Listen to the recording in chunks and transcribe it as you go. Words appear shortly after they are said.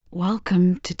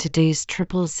Welcome to today's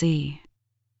Triple Z.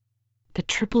 The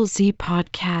Triple Z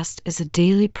podcast is a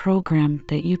daily program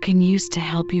that you can use to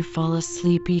help you fall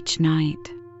asleep each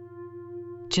night.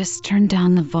 Just turn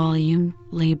down the volume,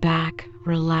 lay back,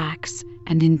 relax,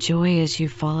 and enjoy as you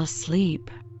fall asleep.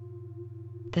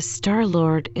 The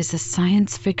Star-Lord is a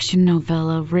science fiction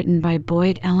novella written by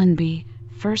Boyd Ellan,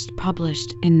 first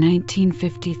published in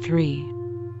 1953.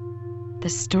 The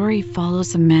story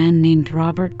follows a man named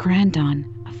Robert Grandon,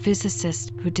 a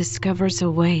physicist who discovers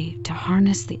a way to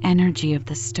harness the energy of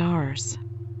the stars.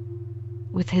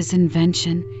 With his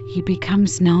invention, he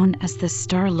becomes known as the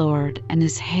Star-Lord and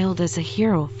is hailed as a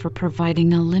hero for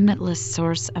providing a limitless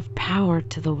source of power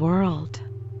to the world.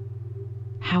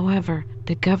 However,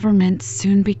 the government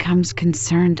soon becomes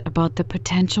concerned about the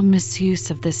potential misuse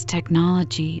of this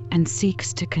technology and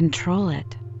seeks to control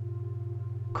it.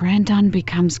 Grandon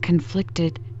becomes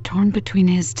conflicted, torn between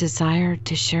his desire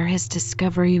to share his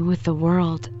discovery with the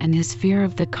world and his fear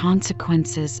of the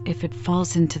consequences if it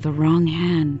falls into the wrong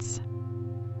hands.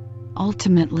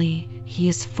 Ultimately, he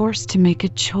is forced to make a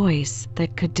choice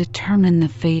that could determine the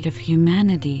fate of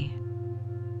humanity.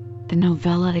 The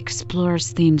novella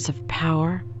explores themes of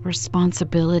power,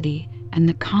 responsibility, and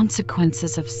the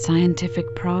consequences of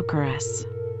scientific progress.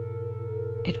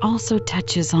 It also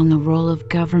touches on the role of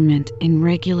government in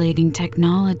regulating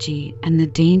technology and the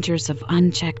dangers of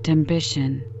unchecked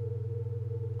ambition.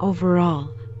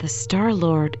 Overall, The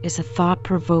Star-Lord is a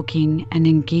thought-provoking and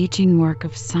engaging work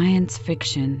of science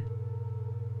fiction.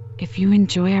 If you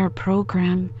enjoy our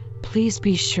program, please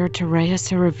be sure to write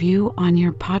us a review on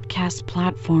your podcast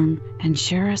platform and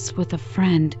share us with a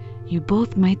friend. You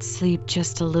both might sleep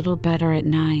just a little better at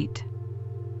night.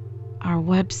 Our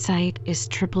website is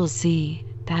ZZZ,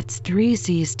 that's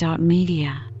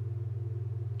 3z's.media.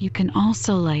 You can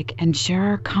also like and share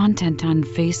our content on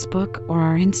Facebook or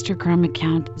our Instagram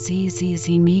account ZZZ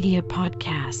Media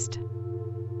Podcast.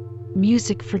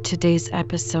 Music for today's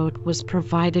episode was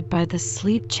provided by the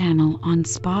Sleep Channel on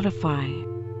Spotify.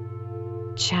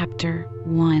 Chapter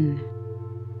 1.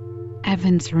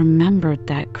 Evans remembered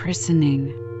that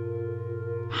christening.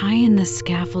 High in the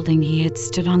scaffolding, he had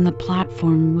stood on the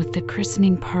platform with the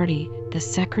christening party, the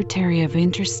Secretary of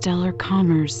Interstellar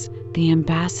Commerce, the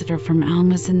ambassador from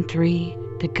Almazan 3,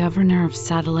 the governor of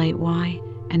Satellite Y,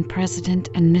 and President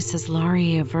and Mrs.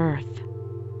 Laurie of Earth.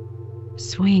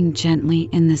 Swaying gently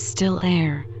in the still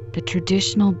air, the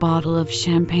traditional bottle of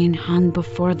champagne hung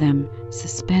before them,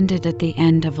 suspended at the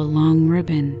end of a long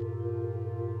ribbon.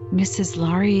 Mrs.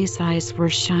 Laurie's eyes were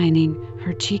shining,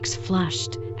 her cheeks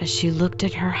flushed, as she looked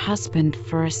at her husband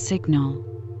for a signal.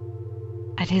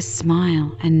 At his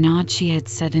smile and nod she had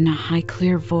said in a high,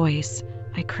 clear voice,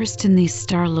 "I christen thee,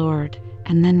 Star-Lord,"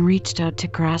 and then reached out to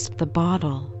grasp the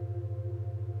bottle.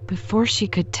 Before she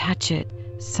could touch it,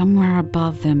 somewhere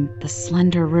above them, the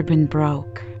slender ribbon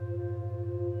broke.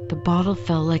 The bottle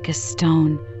fell like a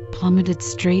stone, plummeted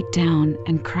straight down,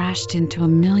 and crashed into a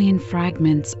million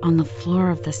fragments on the floor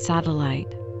of the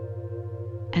satellite.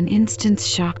 An instant's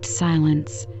shocked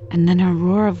silence, and then a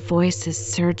roar of voices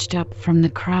surged up from the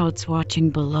crowds watching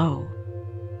below.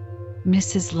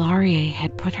 Mrs. Laurier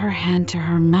had put her hand to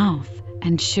her mouth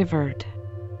and shivered.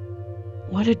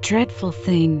 "What a dreadful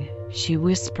thing," she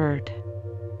whispered.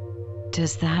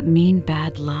 "Does that mean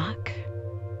bad luck?"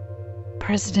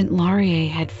 President Laurier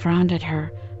had frowned at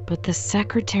her, but the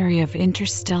Secretary of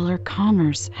Interstellar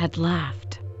Commerce had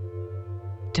laughed.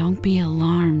 "Don't be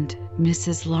alarmed,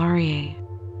 Mrs. Laurier.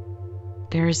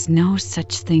 There is no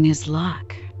such thing as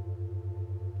luck.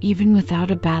 Even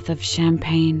without a bath of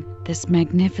champagne, this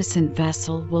magnificent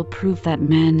vessel will prove that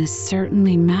man is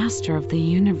certainly master of the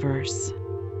universe.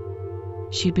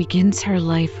 She begins her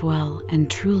life well and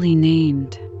truly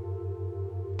named.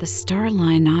 The Star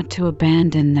Line ought to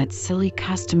abandon that silly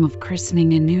custom of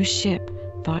christening a new ship,"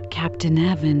 thought Captain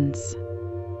Evans.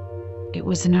 It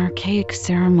was an archaic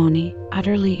ceremony,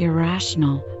 utterly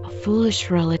irrational, a foolish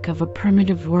relic of a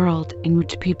primitive world in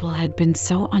which people had been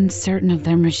so uncertain of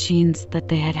their machines that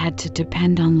they had had to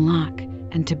depend on luck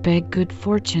and to beg good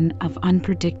fortune of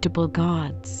unpredictable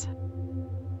gods.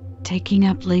 Taking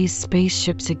up Lay's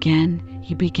spaceships again,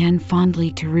 he began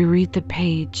fondly to reread the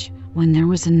page when there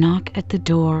was a knock at the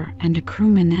door and a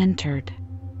crewman entered.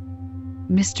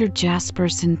 "Mr.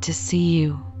 Jasperson to see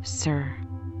you, sir."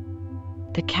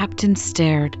 The captain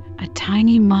stared, a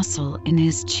tiny muscle in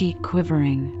his cheek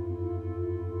quivering.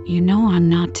 "You know I'm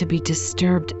not to be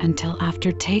disturbed until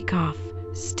after takeoff,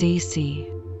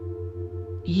 Stacy."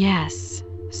 "Yes,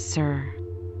 sir."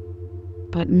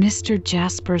 But Mr.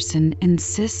 Jasperson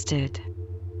insisted.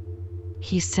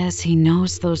 "He says he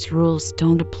knows those rules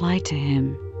don't apply to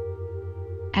him."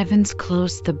 Evans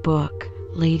closed the book,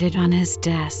 laid it on his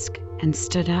desk, and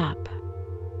stood up.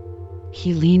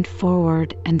 He leaned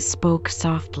forward and spoke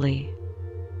softly.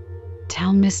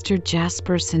 "Tell Mr.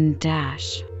 Jasperson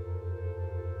Dash."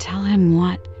 "Tell him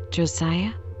what,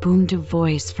 Josiah?" boomed a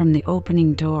voice from the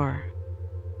opening door.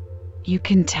 "You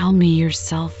can tell me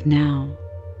yourself now."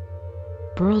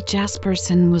 Burl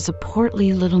Jasperson was a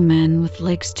portly little man with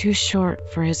legs too short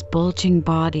for his bulging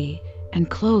body and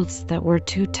clothes that were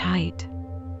too tight.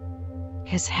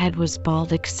 His head was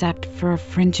bald except for a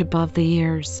fringe above the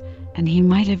ears, and he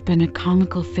might have been a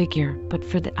comical figure but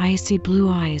for the icy blue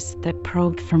eyes that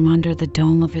probed from under the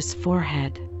dome of his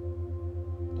forehead.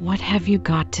 "What have you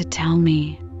got to tell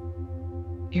me?"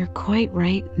 "You're quite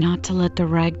right not to let the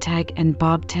ragtag and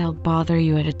bobtail bother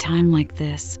you at a time like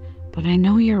this, but I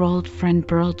know your old friend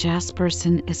Burl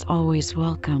Jasperson is always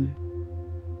welcome."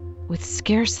 With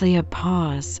scarcely a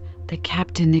pause, the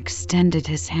captain extended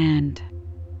his hand.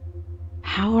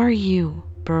 "How are you,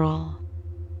 Burl?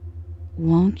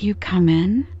 Won't you come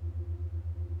in?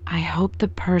 I hope the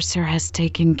purser has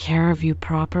taken care of you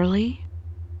properly."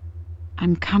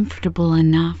 "I'm comfortable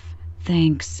enough,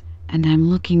 thanks, and I'm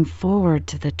looking forward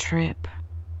to the trip."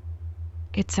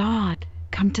 "It's odd,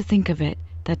 come to think of it,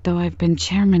 that though I've been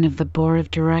chairman of the board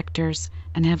of directors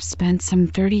and have spent some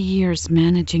 30 years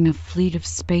managing a fleet of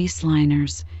space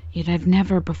liners, yet I've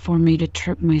never before made a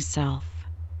trip myself.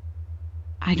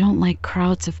 I don't like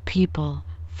crowds of people,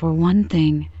 for one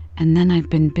thing, and then I've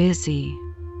been busy."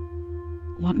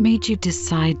 "What made you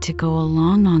decide to go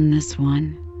along on this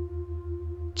one?"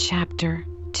 Chapter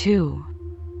 2.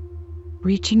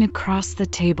 Reaching across the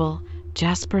table,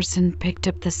 Jasperson picked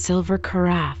up the silver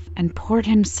carafe and poured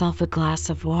himself a glass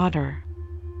of water.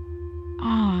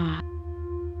 "Ah,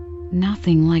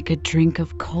 nothing like a drink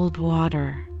of cold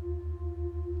water.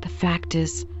 The fact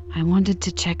is, I wanted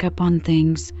to check up on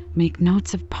things, make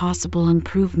notes of possible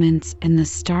improvements in the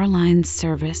Starline's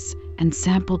service, and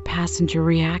sample passenger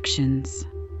reactions.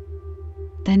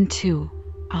 Then, too,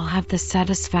 I'll have the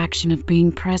satisfaction of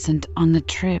being present on the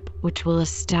trip, which will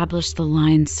establish the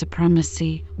line's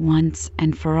supremacy once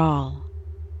and for all.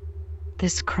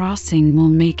 This crossing will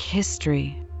make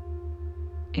history.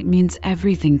 It means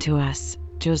everything to us,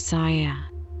 Josiah.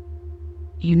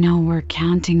 You know we're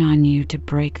counting on you to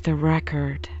break the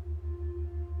record.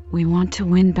 We want to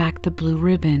win back the blue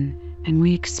ribbon, and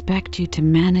we expect you to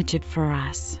manage it for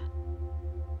us.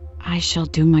 I shall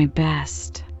do my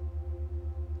best."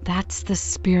 That's the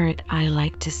spirit I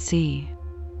like to see.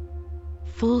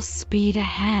 Full speed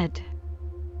ahead.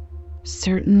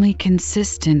 Certainly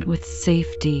consistent with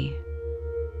safety.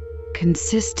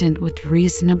 Consistent with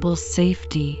reasonable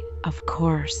safety, of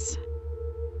course.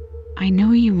 I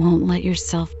know you won't let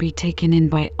yourself be taken in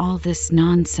by all this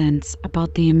nonsense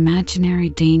about the imaginary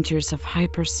dangers of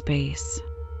hyperspace.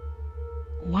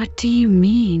 What do you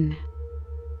mean?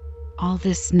 All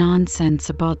this nonsense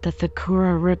about the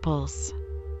Thakura ripples.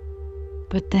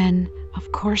 But then,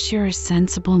 of course you're a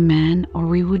sensible man or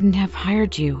we wouldn't have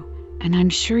hired you, and I'm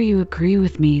sure you agree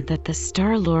with me that the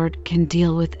Star-Lord can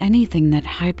deal with anything that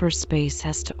hyperspace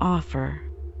has to offer.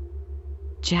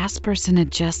 Jasperson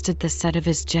adjusted the set of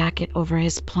his jacket over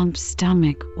his plump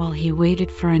stomach while he waited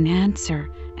for an answer,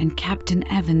 and Captain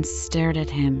Evans stared at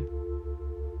him.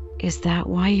 "Is that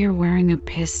why you're wearing a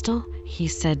pistol?" he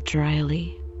said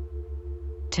dryly.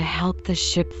 "To help the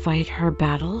ship fight her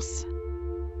battles?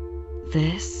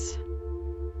 This?"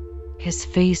 His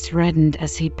face reddened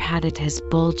as he patted his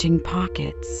bulging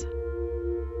pockets.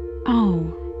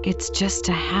 "Oh, it's just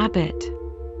a habit.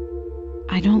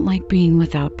 I don't like being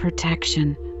without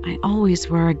protection. I always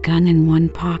wear a gun in one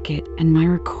pocket and my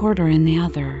recorder in the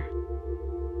other.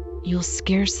 You'll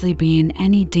scarcely be in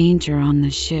any danger on the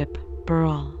ship,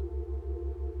 Burl.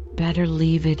 Better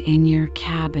leave it in your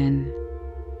cabin."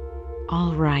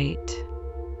 "All right.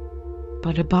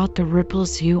 But about the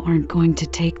ripples, you aren't going to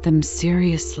take them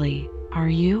seriously, are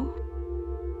you?"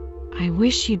 "I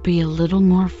wish you'd be a little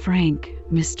more frank,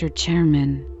 Mr.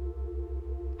 Chairman.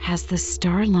 Has the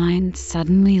Starline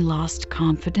suddenly lost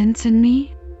confidence in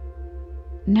me?"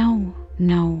 No,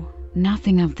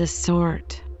 nothing of the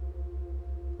sort.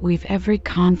 We've every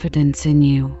confidence in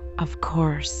you, of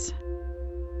course.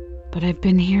 But I've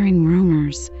been hearing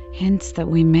rumors, hints that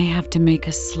we may have to make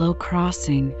a slow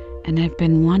crossing, and I've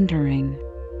been wondering.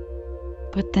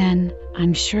 But then,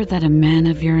 I'm sure that a man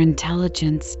of your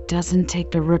intelligence doesn't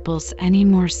take the ripples any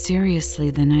more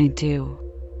seriously than I do.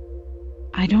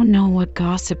 "I don't know what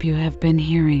gossip you have been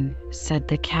hearing," said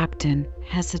the captain,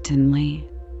 hesitantly.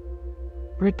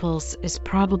 "Ripples is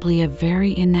probably a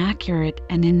very inaccurate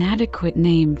and inadequate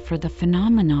name for the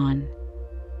phenomenon.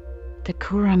 The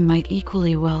Quran might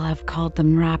equally well have called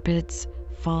them rapids,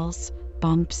 falls,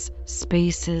 bumps,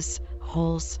 spaces,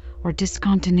 holes, or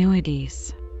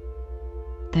discontinuities.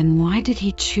 Then why did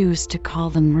he choose to call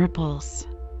them ripples?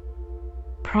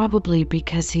 Probably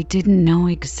because he didn't know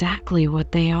exactly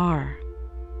what they are.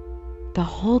 The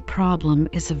whole problem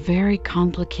is a very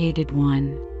complicated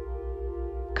one.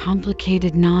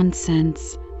 Complicated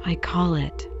nonsense, I call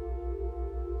it.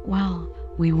 Well,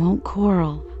 we won't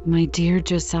quarrel, my dear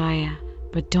Josiah,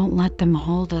 but don't let them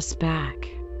hold us back.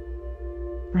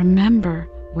 Remember,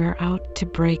 we're out to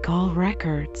break all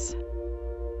records.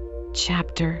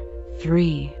 Chapter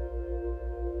 3.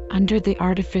 Under the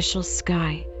artificial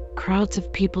sky, crowds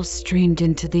of people streamed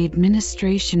into the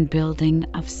administration building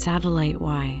of Satellite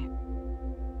Y,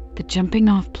 the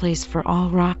jumping-off place for all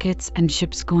rockets and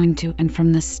ships going to and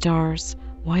from the stars.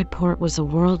 Y-Port was a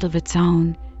world of its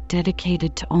own,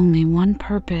 dedicated to only one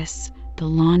purpose, the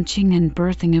launching and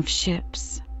berthing of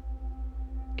ships.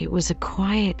 It was a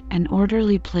quiet and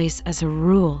orderly place as a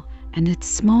rule, and its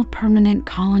small permanent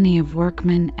colony of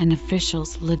workmen and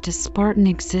officials lived a Spartan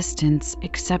existence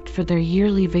except for their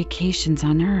yearly vacations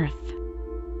on Earth.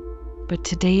 But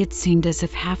today it seemed as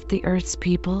if half the Earth's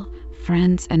people,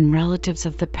 friends and relatives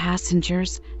of the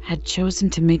passengers, had chosen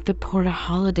to make the port a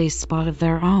holiday spot of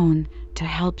their own to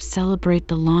help celebrate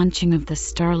the launching of the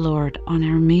Star-Lord on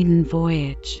our maiden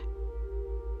voyage.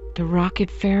 The rocket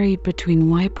ferry between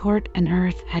Y-Port and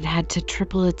Earth had had to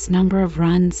triple its number of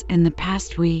runs in the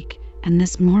past week, and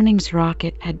this morning's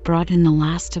rocket had brought in the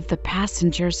last of the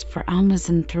passengers for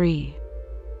Almazan 3.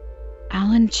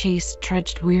 Ellan Chase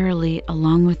trudged wearily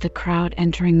along with the crowd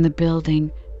entering the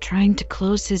building, trying to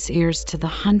close his ears to the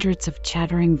hundreds of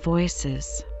chattering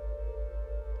voices.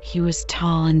 He was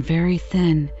tall and very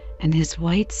thin, and his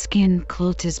white skin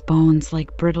clothed his bones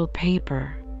like brittle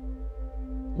paper.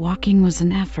 Walking was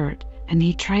an effort, and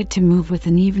he tried to move with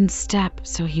an even step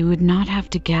so he would not have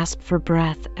to gasp for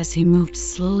breath as he moved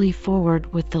slowly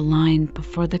forward with the line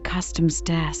before the customs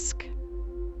desk.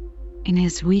 In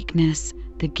his weakness,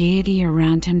 the gaiety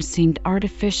around him seemed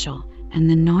artificial, and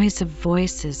the noise of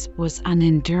voices was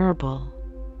unendurable.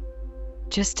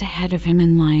 Just ahead of him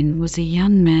in line was a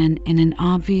young man in an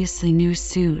obviously new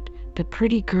suit. The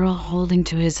pretty girl holding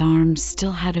to his arms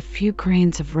still had a few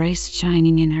grains of rice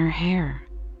shining in her hair.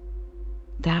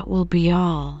 "That will be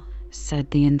all,"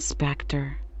 said the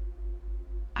inspector.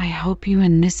 "I hope you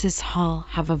and Mrs. Hall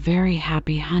have a very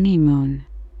happy honeymoon.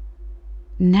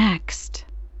 Next."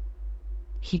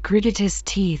 He gritted his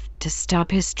teeth to stop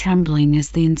his trembling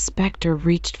as the inspector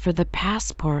reached for the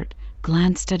passport,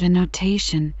 glanced at a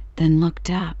notation, then looked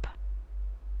up.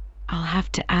 "I'll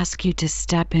have to ask you to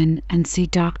step in and see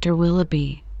Dr.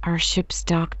 Willoughby, our ship's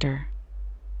doctor."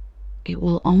 "It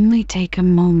will only take a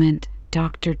moment,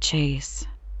 Dr. Chase."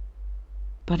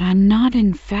 "But I'm not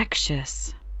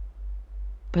infectious."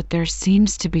 "But there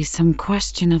seems to be some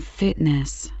question of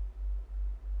fitness.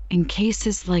 In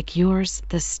cases like yours,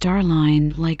 the Star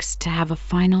Line likes to have a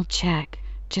final check,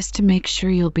 just to make sure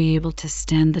you'll be able to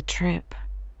stand the trip.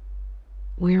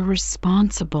 We're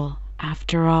responsible,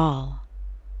 after all.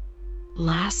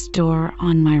 Last door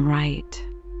on my right."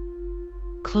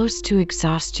 Close to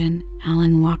exhaustion,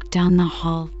 Ellan walked down the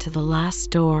hall to the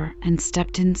last door and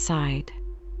stepped inside.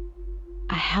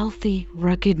 A healthy,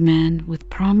 rugged man with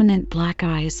prominent black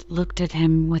eyes looked at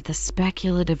him with a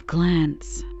speculative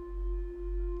glance.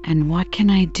 "And what can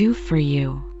I do for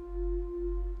you?"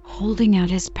 Holding out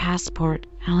his passport,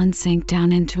 Ellan sank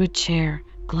down into a chair,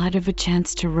 glad of a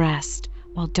chance to rest,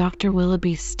 while Dr.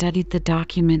 Willoughby studied the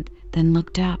document, then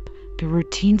looked up. The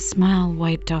routine smile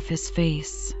wiped off his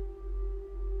face.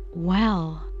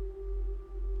 "Well,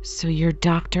 so you're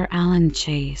Dr. Ellan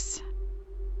Chase.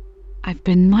 I've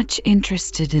been much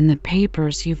interested in the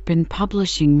papers you've been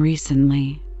publishing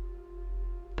recently.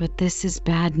 But this is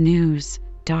bad news,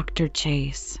 Dr.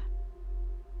 Chase.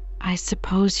 I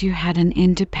suppose you had an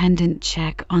independent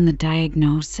check on the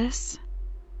diagnosis?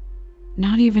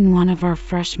 Not even one of our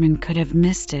freshmen could have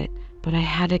missed it, but I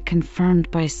had it confirmed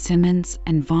by Simmons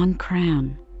and Von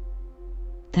Cram."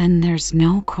 "Then there's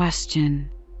no question.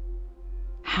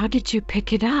 How did you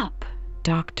pick it up,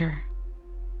 Doctor?"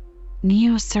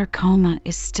 "Neosarcoma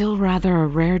is still rather a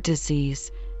rare disease,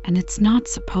 and it's not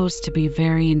supposed to be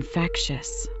very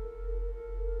infectious."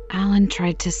 Ellan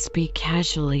tried to speak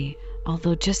casually,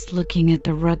 although just looking at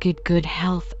the rugged good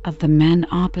health of the man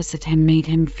opposite him made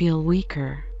him feel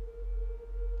weaker.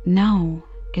 "No,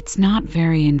 it's not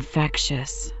very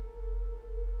infectious.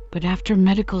 But after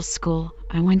medical school,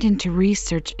 I went into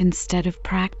research instead of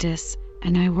practice,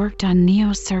 and I worked on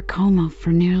neosarcoma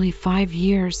for nearly 5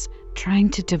 years, trying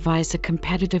to devise a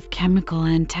competitive chemical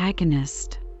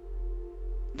antagonist.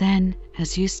 Then,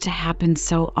 as used to happen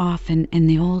so often in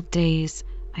the old days,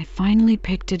 I finally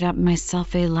picked it up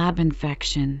myself, a lab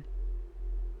infection.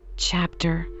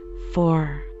 Chapter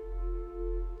 4.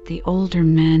 The older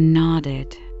man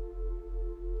nodded.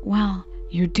 Well,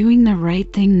 you're doing the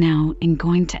right thing now in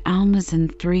going to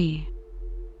Almazan 3.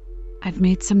 I've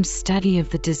made some study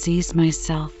of the disease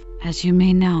myself, as you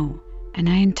may know, and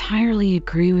I entirely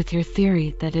agree with your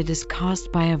theory that it is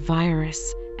caused by a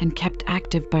virus and kept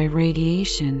active by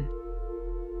radiation.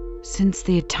 Since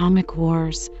the atomic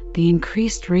wars, the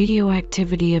increased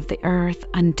radioactivity of the Earth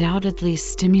undoubtedly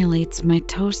stimulates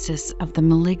mitosis of the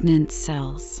malignant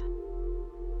cells.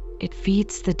 It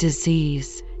feeds the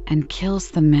disease and kills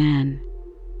the man.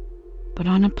 But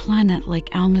on a planet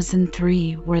like Almazan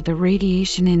 3, where the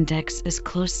radiation index is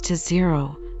close to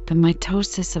zero, the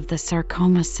mitosis of the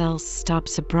sarcoma cells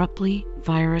stops abruptly,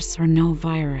 virus or no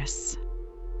virus.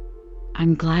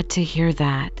 I'm glad to hear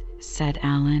that, said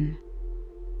Ellan.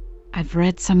 I've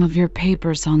read some of your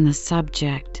papers on the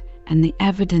subject, and the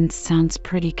evidence sounds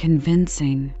pretty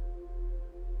convincing.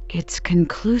 It's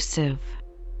conclusive.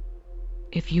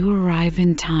 If you arrive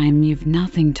in time, you've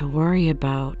nothing to worry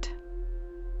about.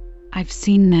 I've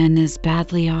seen men as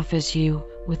badly off as you,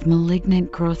 with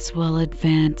malignant growths well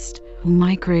advanced, who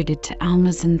migrated to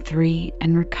Almazan 3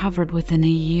 and recovered within a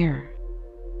year.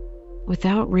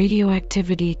 Without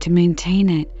radioactivity to maintain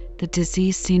it, the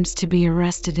disease seems to be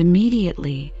arrested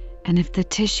immediately, and if the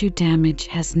tissue damage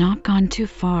has not gone too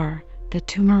far, the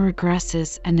tumor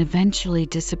regresses and eventually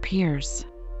disappears.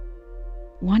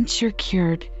 Once you're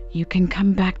cured, you can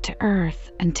come back to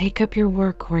Earth and take up your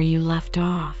work where you left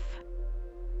off.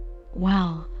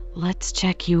 Well, let's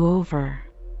check you over.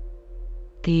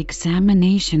 The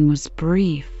examination was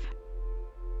brief.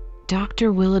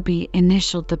 Dr. Willoughby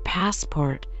initialed the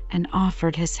passport and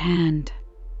offered his hand.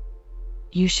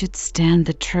 You should stand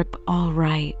the trip all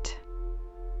right.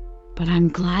 But I'm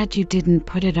glad you didn't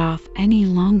put it off any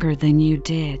longer than you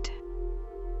did.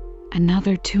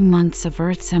 Another 2 months of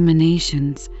Earth's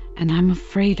emanations, and I'm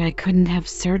afraid I couldn't have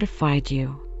certified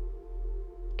you.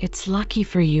 It's lucky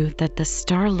for you that the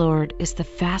Star-Lord is the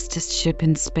fastest ship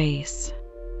in space.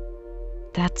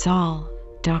 That's all,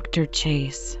 Dr.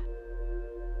 Chase.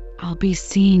 I'll be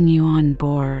seeing you on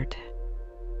board.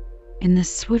 In the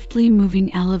swiftly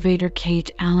moving elevator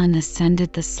cage, Ellan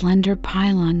ascended the slender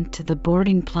pylon to the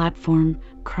boarding platform,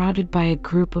 crowded by a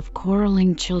group of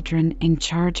quarreling children in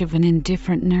charge of an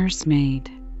indifferent nursemaid.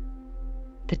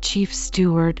 The chief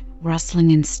steward,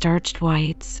 rustling in starched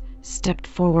whites, stepped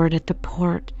forward at the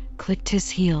port, clicked his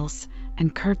heels,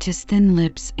 and curved his thin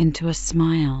lips into a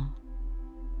smile.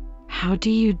 How do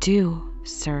you do,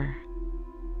 sir?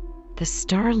 The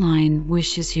Star Line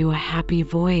wishes you a happy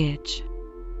voyage.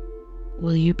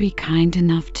 Will you be kind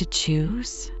enough to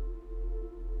choose?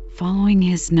 Following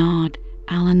his nod,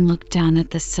 Ellan looked down at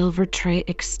the silver tray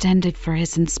extended for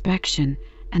his inspection,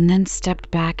 and then stepped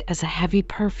back as a heavy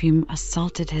perfume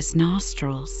assaulted his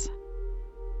nostrils.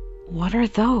 What are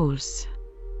those?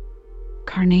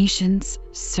 Carnations,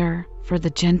 sir, for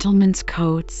the gentlemen's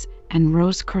coats, and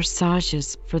rose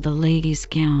corsages for the ladies'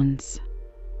 gowns.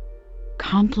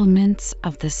 Compliments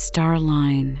of the Star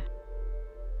Line.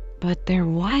 But they're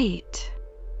white.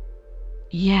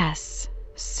 Yes,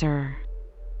 sir.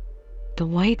 The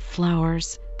white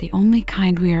flowers, the only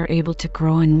kind we are able to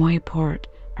grow in Whiteport,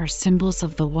 are symbols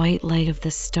of the white light of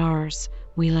the stars,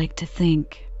 we like to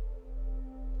think.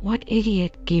 What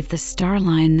idiot gave the Star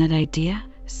Line that idea?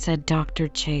 Said Dr.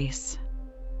 Chase.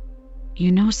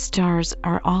 You know stars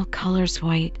are all colors: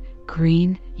 white,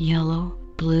 green, yellow,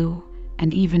 blue,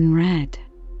 and even red.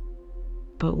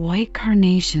 But white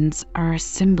carnations are a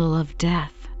symbol of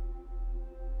death.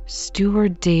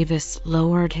 Steward Davis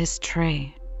lowered his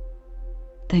tray.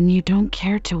 Then you don't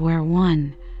care to wear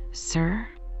one, sir?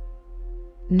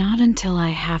 Not until I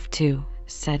have to,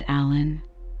 said Ellan.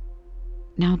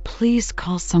 Now please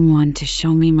call someone to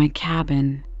show me my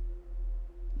cabin.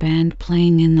 Band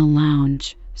playing in the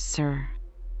lounge, sir.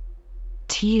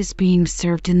 Tea is being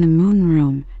served in the moon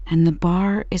room, and the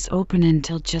bar is open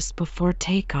until just before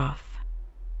takeoff.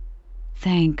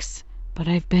 Thanks, but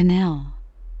I've been ill.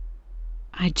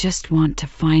 I just want to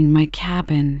find my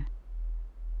cabin.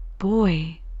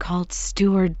 Boy, called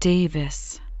Steward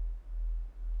Davis.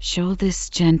 Show this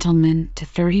gentleman to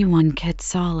 31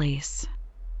 Quetzales.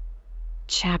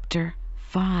 Chapter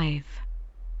 5.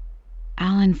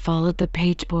 Ellan followed the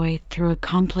page boy through a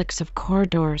complex of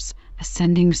corridors,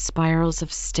 ascending spirals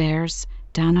of stairs,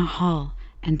 down a hall,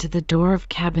 and to the door of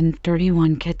cabin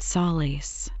 31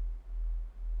 Quetzales.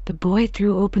 The boy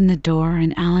threw open the door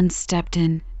and Ellan stepped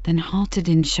in, then halted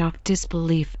in shocked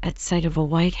disbelief at sight of a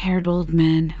white-haired old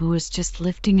man who was just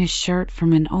lifting a shirt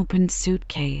from an open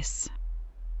suitcase.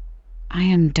 "I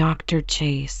am Dr.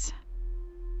 Chase.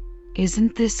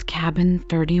 Isn't this cabin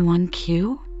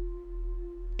 31Q?"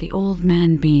 The old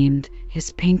man beamed,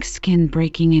 his pink skin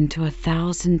breaking into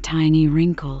 1,000 tiny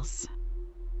wrinkles.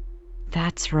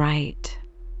 "That's right.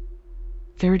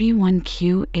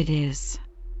 31Q it is.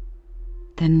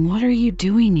 Then what are you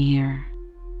doing here?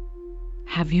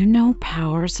 Have you no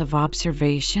powers of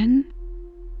observation?"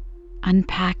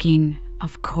 "Unpacking,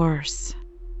 of course.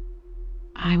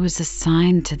 I was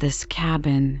assigned to this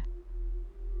cabin."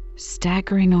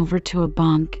 Staggering over to a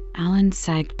bunk, Ellan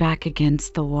sagged back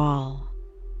against the wall.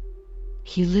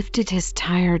 He lifted his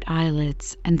tired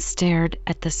eyelids and stared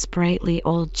at the sprightly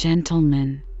old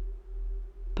gentleman.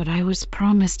 "But I was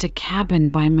promised a cabin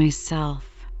by myself."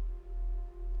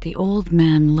 The old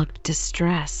man looked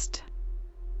distressed.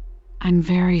 "I'm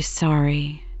very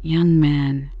sorry, young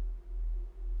man.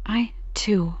 I,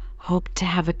 too, hoped to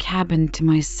have a cabin to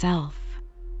myself.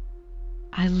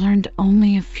 I learned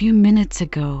only a few minutes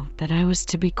ago that I was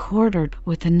to be quartered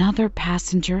with another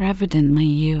passenger, evidently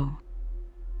you.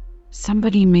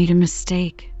 Somebody made a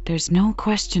mistake, there's no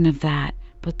question of that,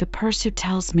 but the purser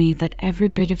tells me that every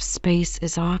bit of space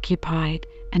is occupied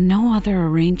and no other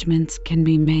arrangements can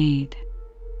be made.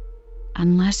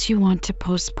 Unless you want to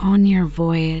postpone your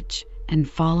voyage and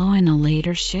follow in a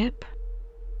later ship?"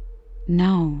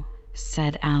 "No,"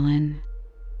 said Ellan.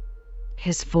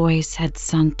 His voice had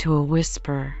sunk to a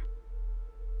whisper.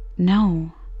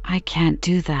 "No, I can't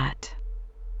do that."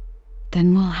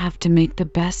 "Then we'll have to make the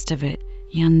best of it,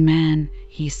 young man,"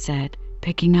 he said,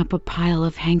 picking up a pile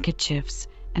of handkerchiefs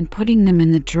and putting them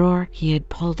in the drawer he had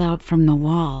pulled out from the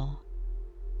wall.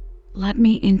 "Let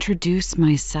me introduce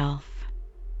myself.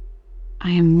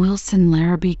 I am Wilson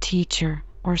Larrabee, teacher,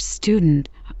 or student,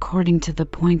 according to the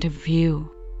point of view.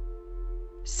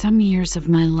 Some years of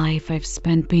my life I've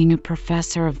spent being a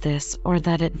professor of this or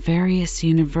that at various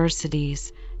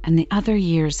universities, and the other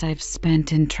years I've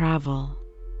spent in travel.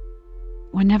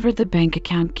 Whenever the bank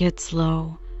account gets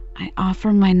low, I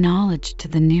offer my knowledge to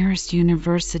the nearest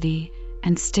university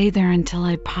and stay there until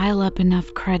I pile up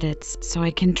enough credits so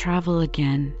I can travel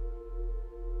again.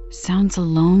 Sounds a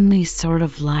lonely sort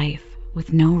of life,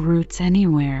 with no roots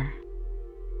anywhere."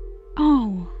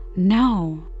 "Oh,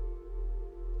 no.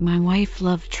 My wife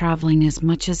loved traveling as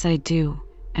much as I do,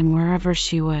 and wherever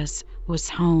she was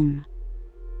home."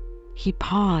 He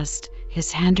paused,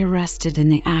 his hand arrested in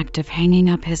the act of hanging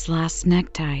up his last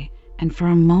necktie, and for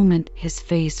a moment his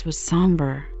face was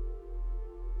somber.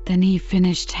 Then he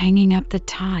finished hanging up the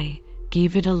tie,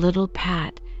 gave it a little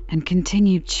pat, and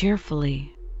continued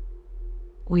cheerfully.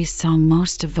 "We saw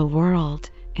most of the world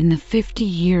in the 50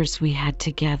 years we had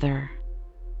together.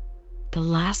 The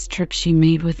last trip she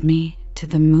made with me, to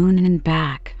the moon and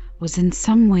back, was in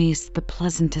some ways the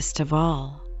pleasantest of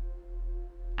all.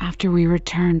 After we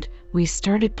returned, we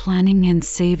started planning and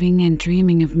saving and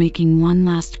dreaming of making one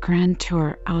last grand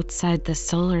tour outside the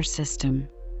solar system.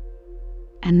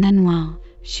 And then, well,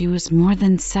 she was more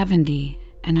than 70,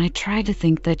 and I try to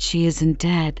think that she isn't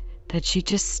dead, that she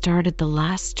just started the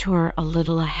last tour a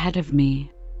little ahead of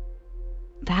me.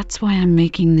 That's why I'm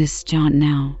making this jaunt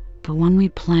now, the one we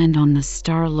planned on the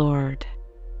Star-Lord.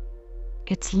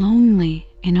 It's lonely,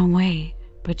 in a way,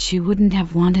 but she wouldn't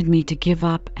have wanted me to give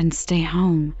up and stay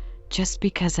home just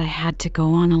because I had to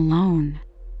go on alone."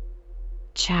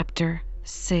 Chapter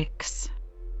 6.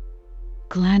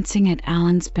 Glancing at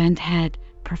Ellan's bent head,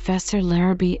 Professor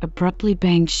Larrabee abruptly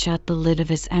banged shut the lid of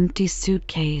his empty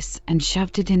suitcase and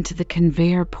shoved it into the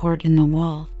conveyor port in the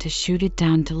wall to chute it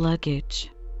down to luggage.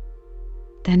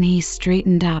 Then he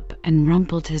straightened up and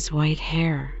rumpled his white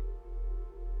hair.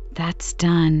 "That's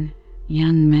done,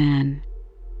 young man.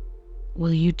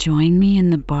 Will you join me in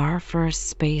the bar for a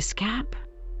space cap?"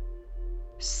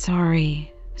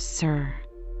 "Sorry, sir.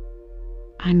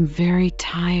 I'm very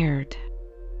tired.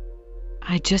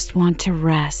 I just want to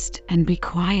rest and be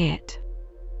quiet.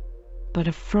 But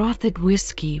a frothed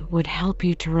whiskey would help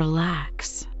you to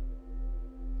relax.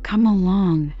 Come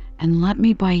along and let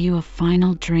me buy you a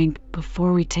final drink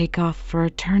before we take off for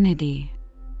eternity."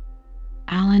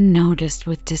 Ellan noticed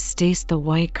with distaste the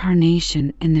white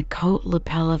carnation in the coat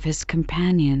lapel of his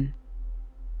companion.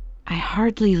 "I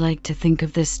hardly like to think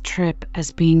of this trip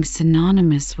as being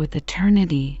synonymous with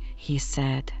eternity," he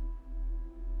said.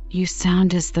 "You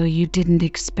sound as though you didn't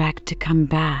expect to come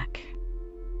back."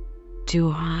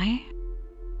 "Do I?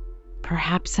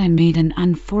 Perhaps I made an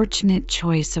unfortunate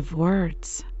choice of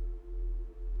words.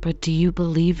 But do you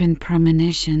believe in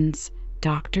premonitions,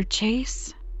 Dr.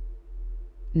 Chase?"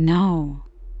 "No.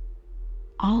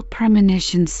 All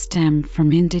premonitions stem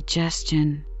from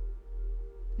indigestion.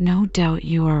 No doubt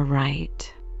you are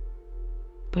right.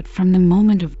 But from the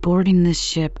moment of boarding this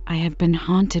ship, I have been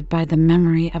haunted by the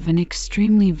memory of an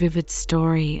extremely vivid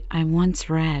story I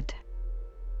once read.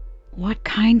 What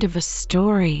kind of a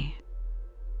story?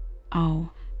 Oh,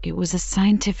 it was a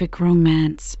scientific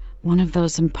romance, one of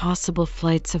those impossible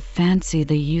flights of fancy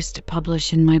they used to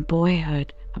publish in my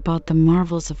boyhood about the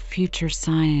marvels of future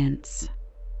science.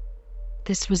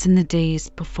 This was in the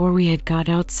days before we had got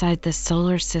outside the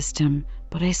solar system,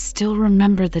 but I still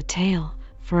remember the tale,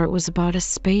 for it was about a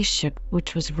spaceship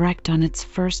which was wrecked on its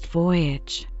first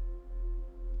voyage.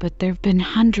 But there have been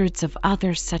hundreds of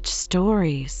other such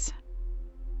stories.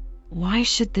 Why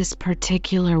should this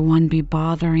particular one be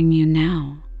bothering you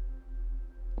now?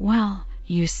 Well,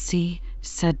 you see,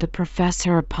 said the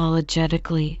professor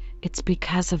apologetically, it's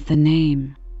because of the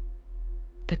name.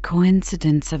 The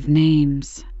coincidence of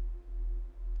names.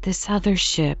 This other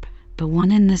ship, the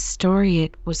one in the story,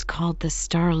 it was called the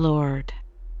Star-Lord.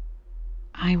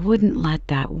 I wouldn't let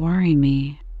that worry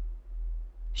me.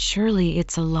 Surely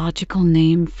it's a logical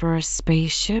name for a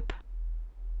spaceship?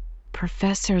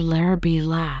 Professor Larrabee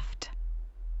laughed.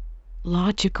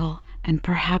 Logical, and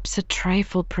perhaps a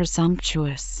trifle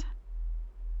presumptuous.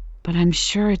 But I'm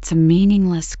sure it's a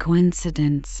meaningless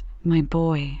coincidence, my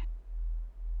boy.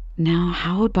 Now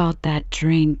how about that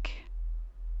drink?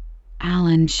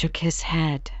 Ellan shook his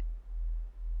head.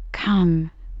 Come,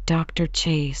 Dr.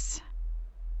 Chase.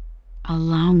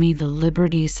 Allow me the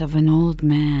liberties of an old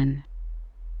man.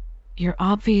 You're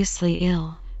obviously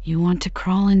ill. You want to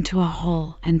crawl into a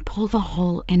hole and pull the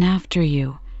hole in after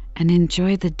you, and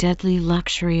enjoy the deadly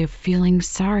luxury of feeling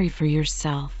sorry for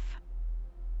yourself.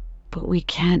 But we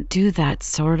can't do that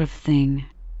sort of thing.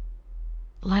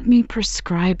 Let me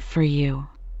prescribe for you.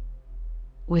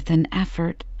 With an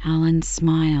effort, Ellan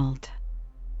smiled.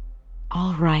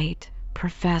 All right,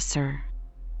 Professor.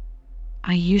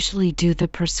 I usually do the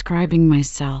prescribing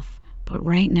myself, but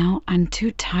right now I'm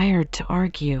too tired to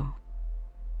argue.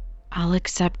 I'll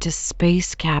accept a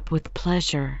space cap with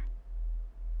pleasure.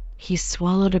 He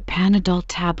swallowed a Panadol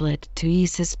tablet to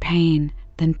ease his pain,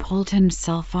 then pulled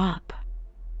himself up.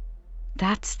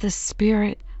 That's the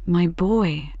spirit, my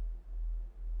boy.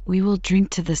 We will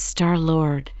drink to the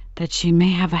Star-Lord, that she may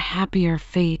have a happier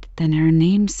fate than her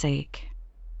namesake.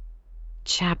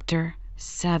 Chapter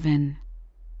 7.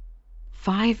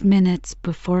 5 minutes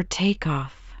before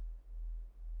takeoff.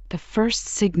 The first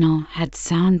signal had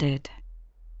sounded.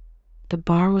 The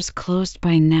bar was closed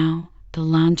by now, the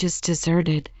lounges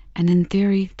deserted, and in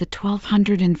theory the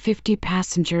 1,250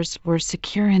 passengers were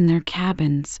secure in their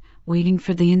cabins, waiting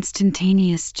for the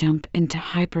instantaneous jump into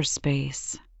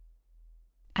hyperspace.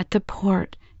 At the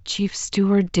port, Chief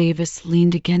Steward Davis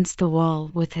leaned against the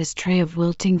wall with his tray of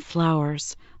wilting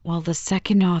flowers, while the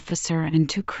second officer and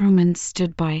 2 crewmen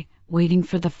stood by, waiting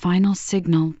for the final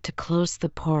signal to close the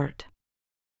port.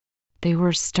 They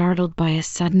were startled by a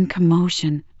sudden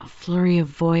commotion, a flurry of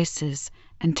voices,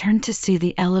 and turned to see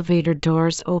the elevator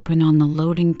doors open on the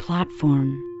loading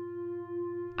platform.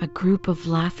 A group of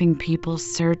laughing people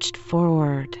surged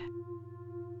forward.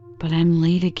 "But I'm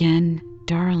late again,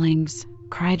 darlings,"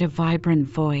 cried a vibrant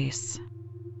voice.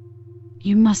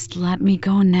 "You must let me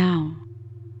go now.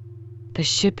 The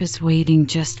ship is waiting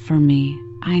just for me,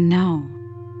 I know."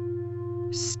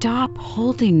 "Stop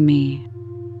holding me."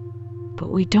 "But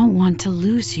we don't want to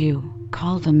lose you,"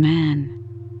 called a man.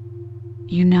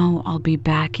 "You know I'll be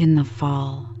back in the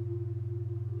fall.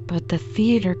 But the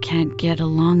theater can't get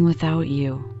along without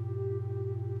you."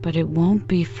 "But it won't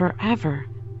be forever,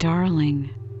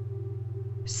 darling."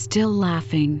 Still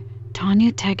laughing,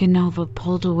 Tanya Teganova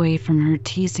pulled away from her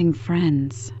teasing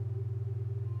friends.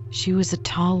 She was a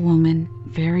tall woman,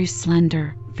 very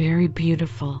slender, very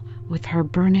beautiful, with her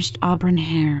burnished auburn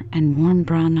hair and warm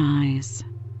brown eyes.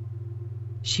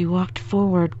 She walked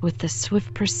forward with the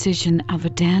swift precision of a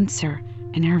dancer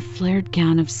in her flared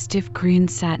gown of stiff green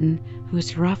satin,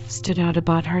 whose ruff stood out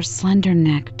about her slender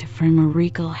neck to frame a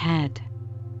regal head.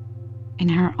 In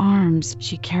her arms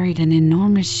she carried an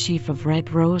enormous sheaf of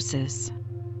red roses.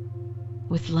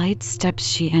 With light steps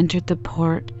she entered the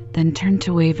port, then turned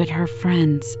to wave at her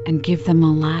friends and give them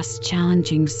a last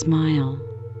challenging smile.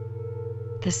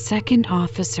 The second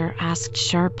officer asked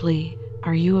sharply,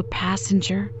 "Are you a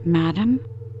passenger, madam?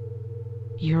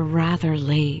 You're rather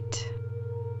late."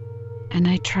 And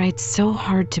I tried so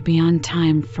hard to be on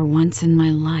time for once in my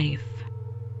life.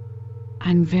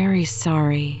 "I'm very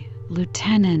sorry,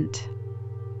 Lieutenant."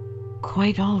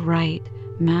 "Quite all right,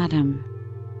 madam.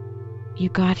 You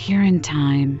got here in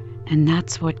time, and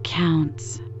that's what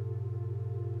counts."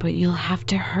 but you'll have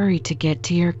to hurry to get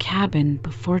to your cabin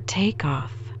before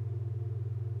takeoff."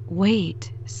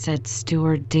 "Wait," said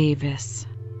Steward Davis.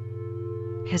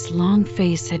 His long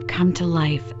face had come to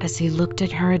life as he looked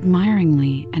at her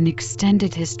admiringly and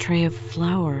extended his tray of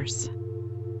flowers.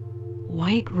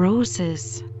 "White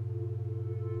roses."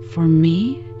 "For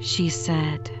me?" she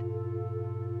said.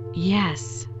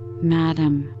 "Yes,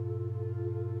 madam.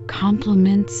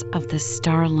 Compliments of the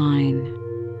Star Line."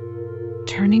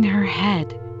 Turning her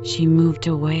head, she moved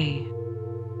away.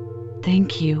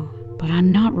 "Thank you, but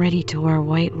I'm not ready to wear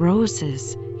white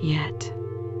roses yet.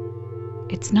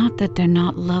 It's not that they're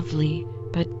not lovely,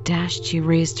 but she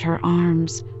raised her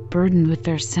arms, burdened with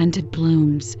their scented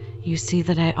blooms. "You see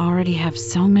that I already have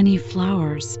so many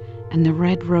flowers, and the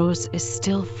red rose is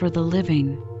still for the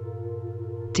living."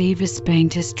 Davis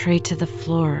banged his tray to the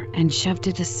floor and shoved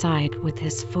it aside with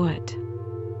his foot.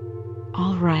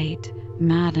 "All right,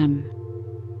 madam.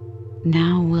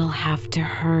 Now we'll have to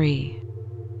hurry.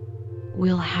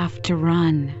 We'll have to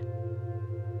run."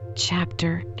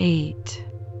 Chapter 8.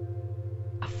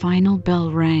 A final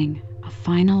bell rang, a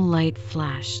final light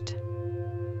flashed.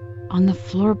 On the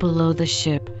floor below the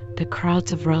ship, the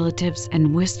crowds of relatives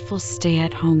and wistful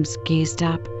stay-at-homes gazed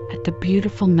up at the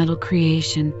beautiful metal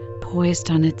creation poised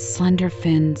on its slender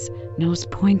fins, nose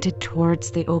pointed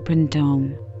towards the open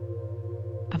dome.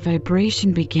 A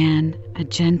vibration began, a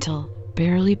gentle,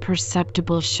 barely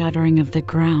perceptible shuddering of the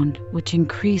ground, which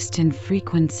increased in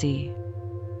frequency.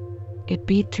 It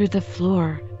beat through the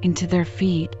floor, into their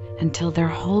feet, until their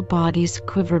whole bodies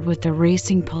quivered with a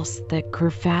racing pulse that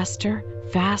grew faster,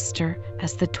 faster,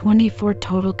 as the 24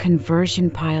 total conversion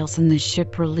piles in the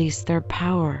ship released their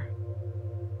power.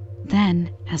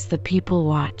 Then, as the people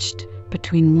watched,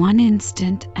 between one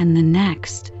instant and the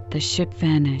next, the ship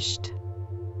vanished.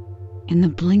 In the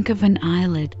blink of an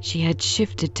eyelid, she had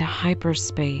shifted to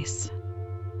hyperspace.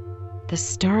 The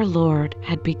Star-Lord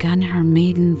had begun her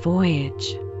maiden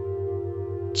voyage.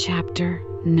 Chapter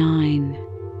 9.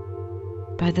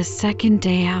 By the second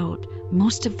day out,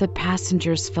 most of the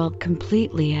passengers felt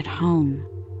completely at home.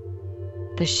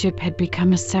 The ship had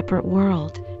become a separate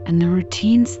world, and the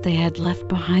routines they had left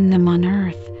behind them on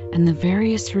Earth, and the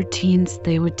various routines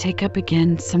they would take up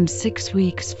again some 6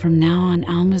 weeks from now on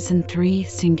Almazan 3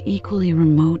 seemed equally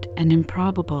remote and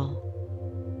improbable.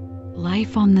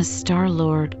 Life on the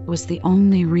Star-Lord was the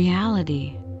only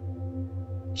reality.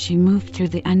 She moved through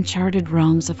the uncharted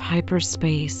realms of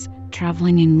hyperspace,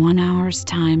 traveling in 1 hour's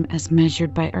time as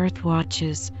measured by Earth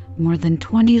watches, more than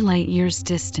 20 light-years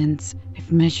distance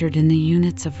if measured in the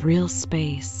units of real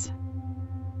space.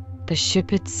 The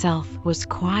ship itself was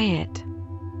quiet.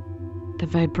 The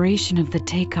vibration of the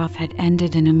takeoff had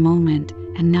ended in a moment,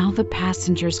 and now the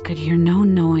passengers could hear no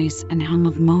noise and hum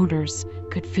of motors,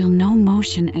 could feel no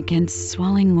motion against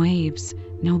swelling waves,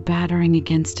 no battering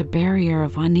against a barrier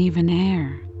of uneven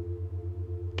air.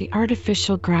 The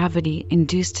artificial gravity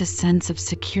induced a sense of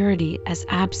security as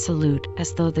absolute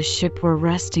as though the ship were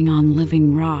resting on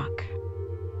living rock.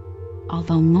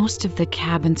 Although most of the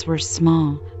cabins were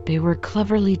small, they were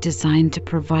cleverly designed to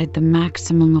provide the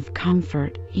maximum of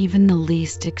comfort, even the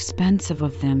least expensive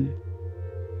of them.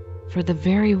 For the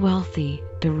very wealthy,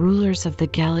 the rulers of the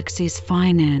galaxy's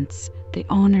finance, the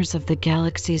owners of the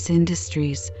galaxy's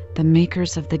industries, the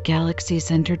makers of the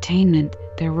galaxy's entertainment,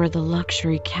 there were the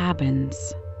luxury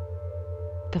cabins.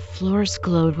 The floors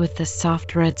glowed with the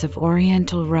soft reds of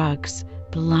oriental rugs.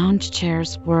 The lounge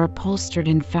chairs were upholstered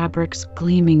in fabrics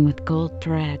gleaming with gold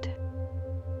thread.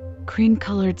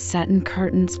 Cream-colored satin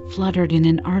curtains fluttered in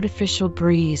an artificial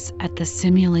breeze at the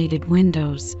simulated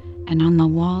windows, and on the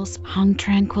walls hung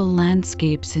tranquil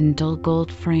landscapes in dull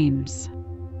gold frames.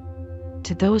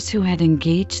 To those who had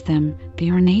engaged them,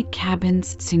 the ornate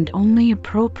cabins seemed only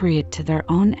appropriate to their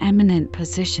own eminent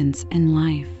positions in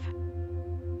life.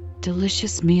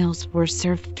 Delicious meals were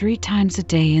served 3 times a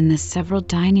day in the several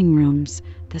dining rooms.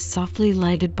 The softly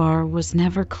lighted bar was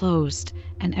never closed,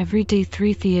 and every day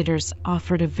 3 theaters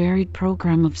offered a varied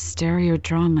program of stereo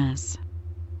dramas.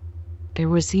 There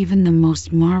was even the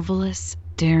most marvelous,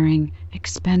 daring,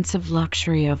 expensive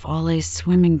luxury of all, a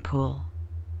swimming pool.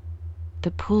 The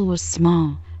pool was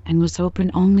small and was open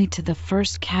only to the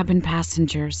first cabin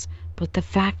passengers, but the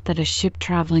fact that a ship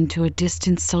traveling to a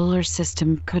distant solar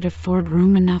system could afford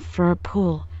room enough for a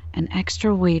pool, and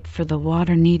extra weight for the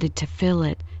water needed to fill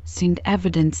it, seemed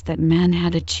evidence that man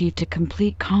had achieved a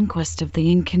complete conquest of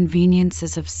the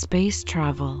inconveniences of space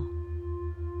travel.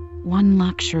 One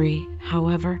luxury,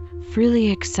 however,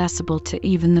 freely accessible to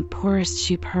even the poorest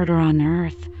sheepherder on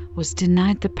Earth, was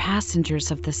denied the passengers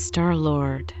of the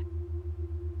Star-Lord.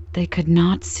 They could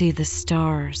not see the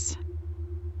stars.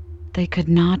 They could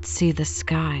not see the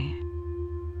sky.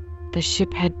 The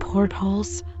ship had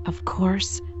portholes, of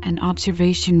course, and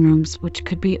observation rooms which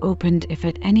could be opened if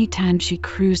at any time she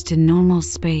cruised in normal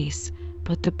space,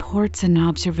 but the ports and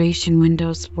observation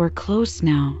windows were closed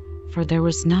now, for there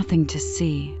was nothing to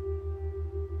see.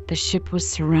 The ship was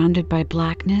surrounded by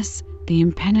blackness, the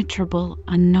impenetrable,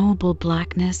 unknowable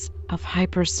blackness of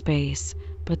hyperspace,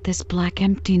 but this black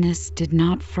emptiness did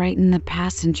not frighten the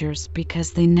passengers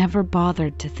because they never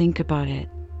bothered to think about it.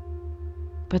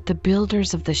 But the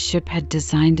builders of the ship had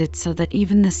designed it so that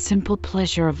even the simple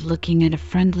pleasure of looking at a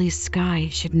friendly sky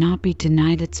should not be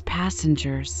denied its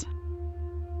passengers.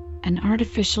 An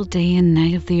artificial day and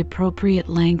night of the appropriate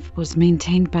length was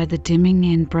maintained by the dimming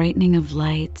and brightening of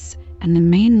lights, and the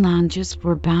main lounges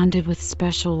were bounded with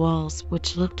special walls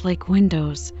which looked like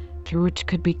windows, through which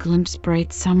could be glimpsed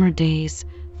bright summer days,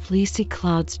 fleecy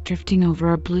clouds drifting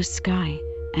over a blue sky,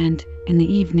 and, in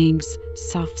the evenings,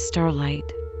 soft starlight.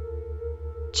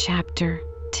 Chapter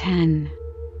 10.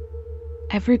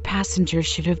 Every passenger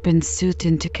should have been soothed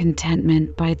into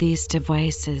contentment by these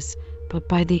devices, but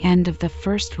by the end of the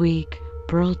first week,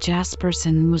 Burl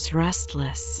Jasperson was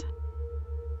restless.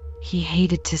 He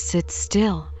hated to sit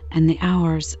still, and the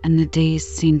hours and the days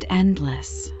seemed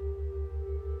endless.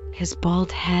 His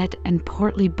bald head and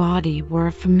portly body were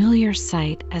a familiar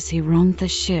sight as he roamed the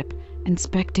ship,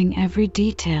 inspecting every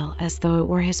detail as though it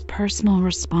were his personal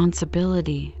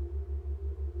responsibility.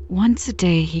 Once a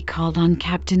day he called on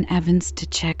Captain Evans to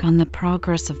check on the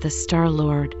progress of the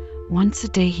Star-Lord. Once a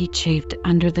day he chafed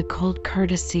under the cold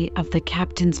courtesy of the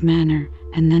captain's manner,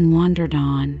 and then wandered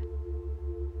on.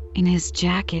 In his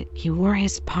jacket he wore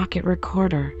his pocket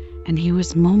recorder, and he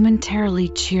was momentarily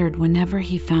cheered whenever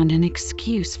he found an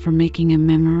excuse for making a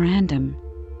memorandum.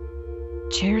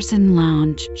 Chairs in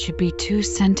lounge should be 2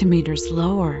 centimeters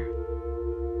lower.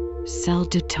 Sell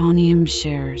deutonium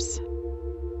shares.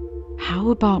 How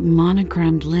about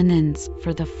monogrammed linens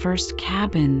for the first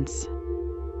cabins?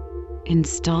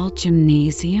 Install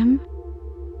gymnasium?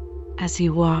 As he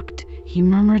walked, he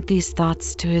murmured these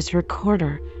thoughts to his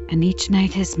recorder, and each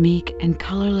night his meek and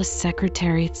colorless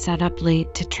secretary sat up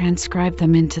late to transcribe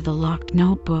them into the locked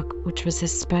notebook, which was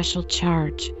his special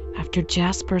charge, after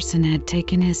Jasperson had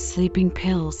taken his sleeping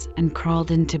pills and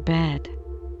crawled into bed.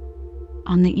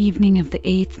 On the evening of the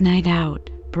 8th night out,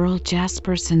 Burl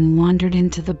Jasperson wandered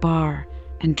into the bar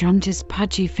and drummed his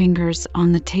pudgy fingers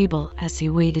on the table as he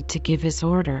waited to give his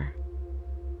order.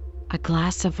 A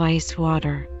glass of ice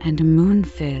water and a moon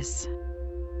fizz.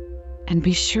 And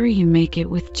be sure you make it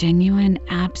with genuine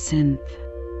absinthe.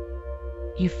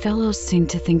 You fellows seem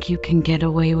to think you can get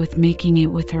away with making it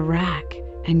with a rack,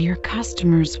 and your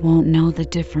customers won't know the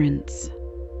difference.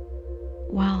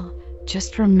 Well,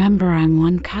 just remember I'm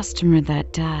one customer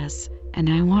that does, and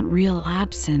I want real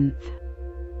absinthe.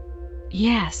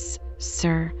 Yes,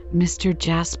 sir, Mr.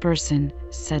 Jasperson,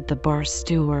 said the bar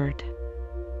steward.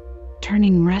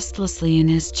 Turning restlessly in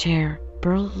his chair,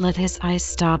 Burl let his eyes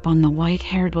stop on the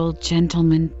white-haired old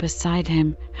gentleman beside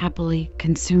him, happily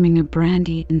consuming a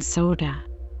brandy and soda.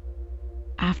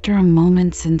 After a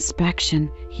moment's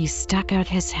inspection, he stuck out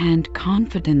his hand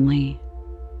confidently.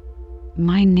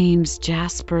 My name's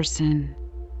Jasperson.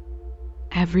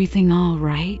 Everything all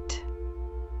right?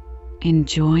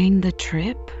 Enjoying the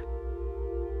trip?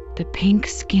 The pink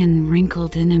skin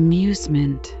wrinkled in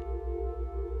amusement.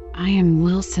 I am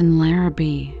Wilson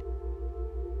Larrabee.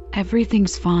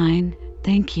 Everything's fine,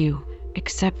 thank you,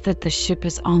 except that the ship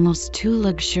is almost too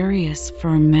luxurious for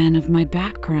a man of my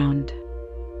background.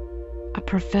 A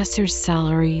professor's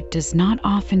salary does not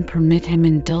often permit him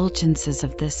indulgences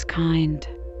of this kind.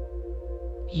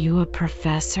 You a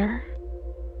professor?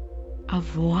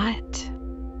 Of what?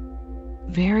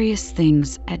 Various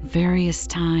things at various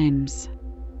times.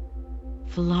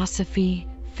 Philosophy,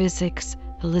 physics,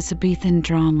 Elizabethan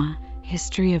drama,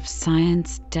 history of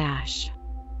science,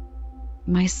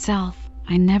 Myself,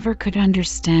 I never could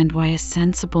understand why a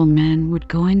sensible man would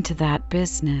go into that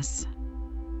business.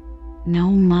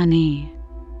 No money.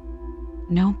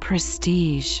 No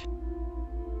prestige.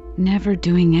 Never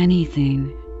doing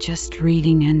anything, just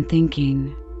reading and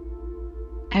thinking.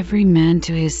 Every man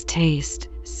to his taste,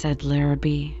 said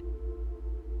Larrabee.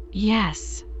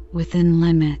 Yes, within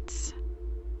limits.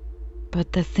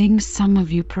 But the things some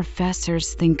of you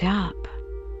professors think up.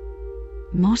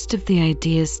 Most of the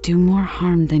ideas do more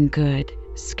harm than good,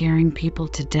 scaring people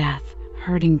to death,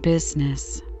 hurting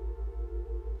business.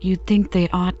 You'd think they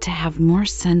ought to have more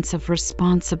sense of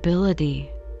responsibility.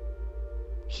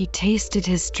 He tasted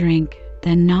his drink,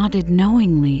 then nodded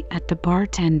knowingly at the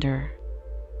bartender.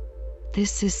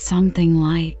 This is something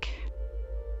like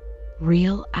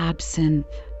real absinthe.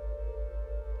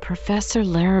 Professor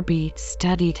Larrabee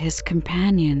studied his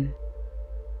companion.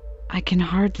 I can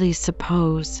hardly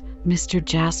suppose, Mr.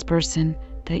 Jasperson,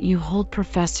 that you hold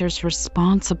professors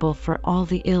responsible for all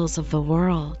the ills of the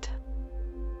world.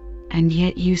 And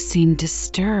yet you seem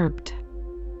disturbed.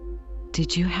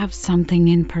 Did you have something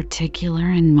in particular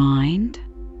in mind?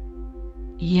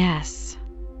 Yes.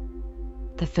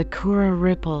 The Thakura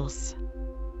Ripples.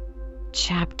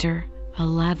 Chapter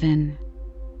 11.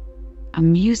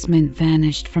 Amusement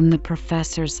vanished from the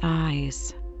professor's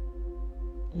eyes.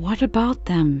 What about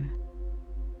them?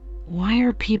 Why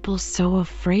are people so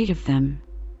afraid of them?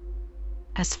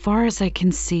 As far as I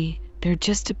can see, they're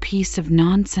just a piece of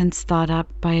nonsense thought up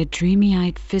by a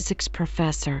dreamy-eyed physics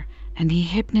professor, and he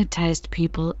hypnotized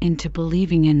people into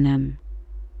believing in them.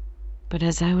 But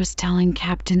as I was telling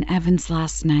Captain Evans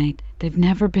last night, they've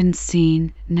never been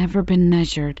seen, never been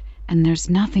measured, and there's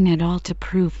nothing at all to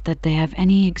prove that they have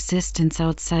any existence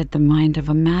outside the mind of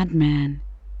a madman.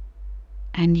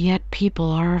 And yet people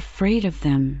are afraid of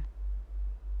them.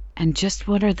 And just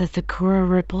what are the Thakura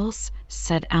Ripples?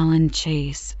 Said Ellan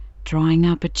Chase, drawing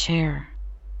up a chair.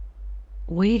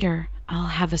 Waiter, I'll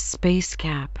have a space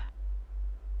cap.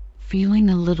 Feeling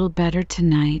a little better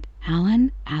tonight,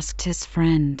 Ellan? Asked his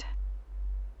friend.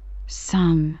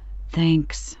 Some,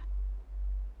 thanks.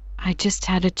 I just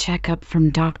had a checkup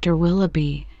from Dr.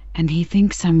 Willoughby, and he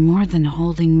thinks I'm more than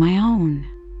holding my own.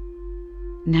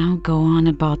 Now go on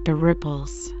about the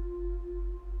ripples.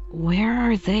 Where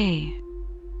are they?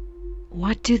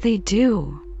 What do they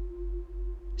do?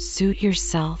 Suit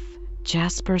yourself,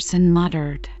 Jasperson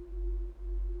muttered.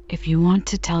 If you want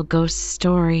to tell ghost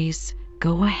stories,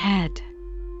 go ahead.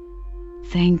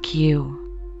 Thank you.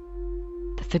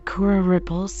 The Thakura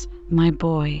Ripples, my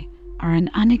boy, are an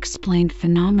unexplained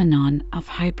phenomenon of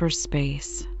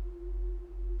hyperspace.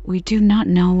 We do not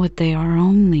know what they are,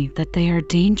 only that they are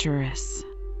dangerous.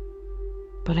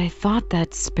 But I thought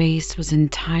that space was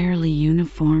entirely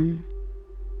uniform.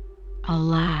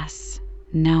 Alas,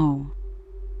 no.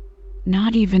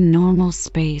 Not even normal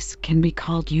space can be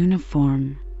called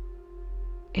uniform.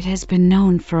 It has been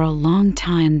known for a long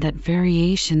time that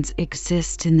variations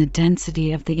exist in the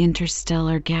density of the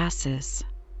interstellar gases.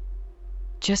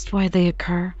 Just why they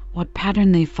occur, what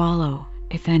pattern they follow,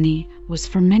 if any, was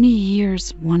for many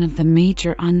years one of the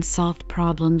major unsolved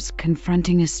problems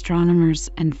confronting astronomers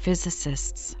and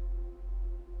physicists.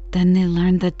 Then they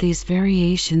learned that these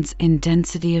variations in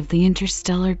density of the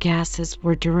interstellar gases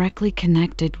were directly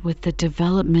connected with the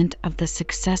development of the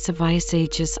successive ice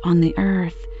ages on the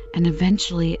Earth, and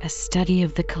eventually a study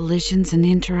of the collisions and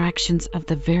interactions of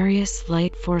the various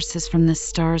light forces from the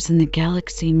stars in the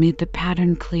galaxy made the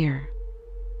pattern clear.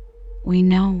 We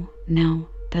know now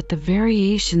that the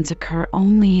variations occur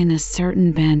only in a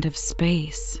certain band of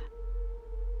space.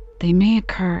 They may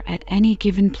occur at any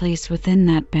given place within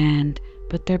that band,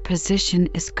 but their position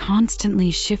is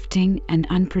constantly shifting and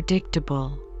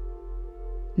unpredictable.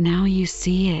 Now you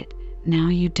see it, now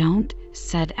you don't,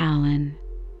 said Ellan.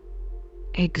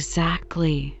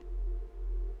 Exactly.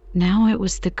 Now it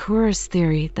was Thakura's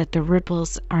theory that the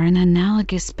ripples are an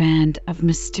analogous band of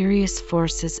mysterious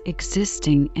forces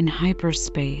existing in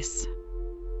hyperspace.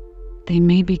 They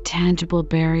may be tangible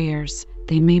barriers,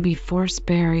 they may be force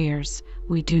barriers,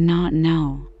 we do not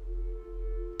know.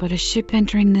 But a ship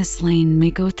entering this lane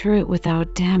may go through it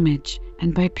without damage,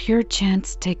 and by pure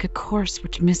chance take a course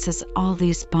which misses all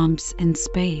these bumps in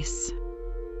space.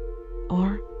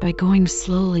 Or, by going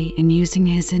slowly and using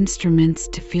his instruments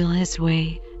to feel his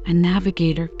way, a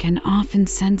navigator can often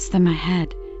sense them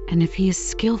ahead, and if he is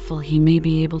skillful he may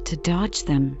be able to dodge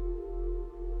them.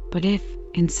 But if,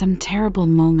 in some terrible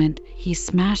moment, he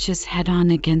smashes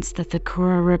head-on against the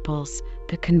Thakura ripples,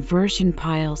 the conversion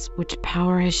piles which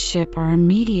power his ship are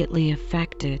immediately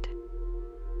affected.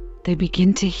 They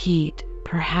begin to heat,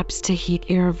 perhaps to heat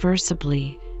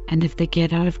irreversibly, and if they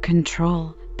get out of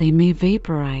control, they may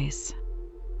vaporize.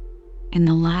 In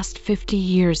the last 50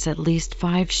 years at least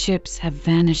 5 ships have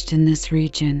vanished in this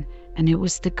region, and it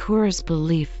was Thakura's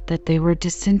belief that they were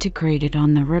disintegrated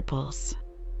on the ripples.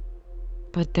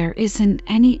 But there isn't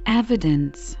any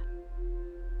evidence.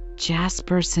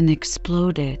 Jasperson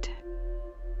exploded.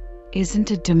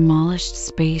 Isn't a demolished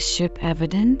spaceship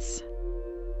evidence?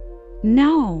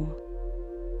 No.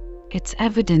 It's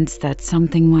evidence that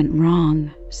something went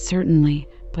wrong, certainly,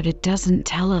 but it doesn't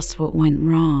tell us what went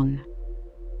wrong.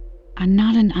 I'm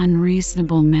not an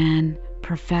unreasonable man,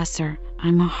 Professor.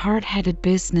 I'm a hard-headed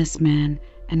businessman,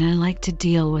 and I like to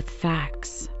deal with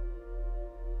facts.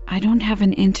 I don't have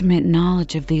an intimate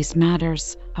knowledge of these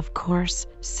matters, of course,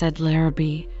 said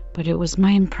Larrabee, But it was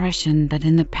my impression that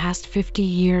in the past 50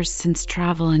 years since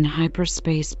travel in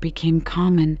hyperspace became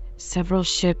common, several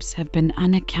ships have been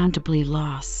unaccountably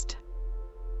lost.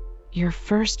 Your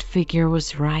first figure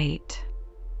was right.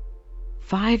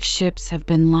 5 ships have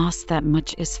been lost, that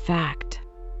much is fact.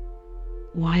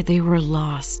 Why they were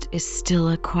lost is still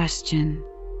a question.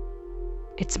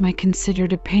 It's my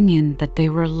considered opinion that they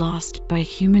were lost by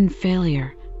human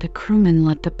failure. The crewmen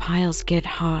let the piles get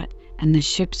hot, and the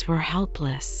ships were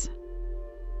helpless.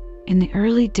 In the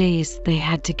early days, they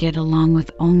had to get along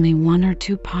with only 1 or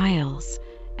 2 piles,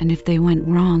 and if they went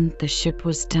wrong, the ship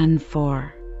was done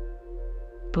for.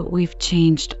 But we've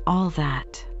changed all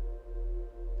that.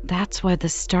 That's why the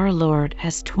Star-Lord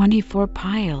has 24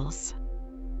 piles.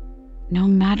 No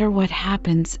matter what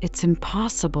happens, it's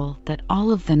impossible that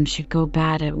all of them should go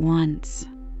bad at once.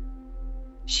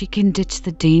 She can ditch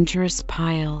the dangerous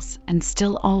piles and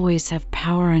still always have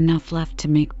power enough left to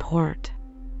make port.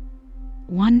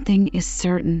 One thing is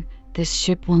certain, this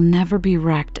ship will never be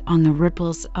wrecked on the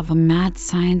ripples of a mad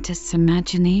scientist's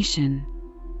imagination.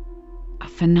 A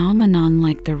phenomenon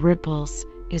like the ripples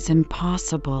is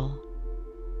impossible.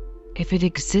 If it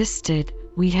existed,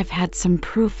 we'd have had some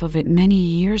proof of it many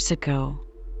years ago.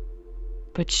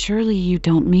 But surely you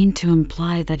don't mean to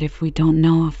imply that if we don't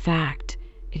know a fact,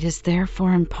 it is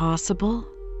therefore impossible?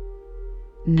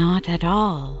 Not at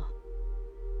all.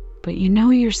 But you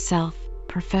know yourself,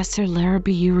 Professor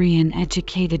Larrabee, you're an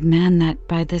educated man, that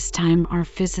by this time our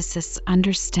physicists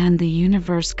understand the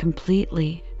universe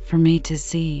completely, from A to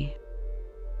Z.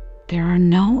 There are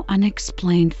no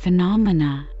unexplained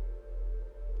phenomena.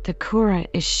 The Kura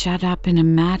is shut up in a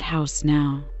madhouse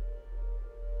now.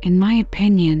 In my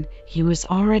opinion, he was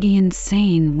already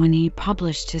insane when he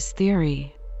published his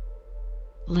theory.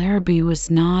 Larrabee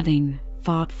was nodding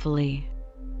thoughtfully.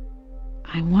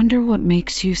 I wonder what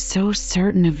makes you so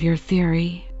certain of your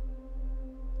theory?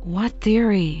 What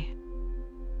theory?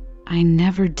 I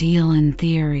never deal in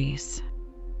theories.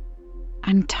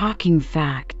 I'm talking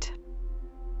fact.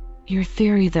 Your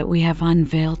theory that we have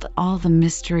unveiled all the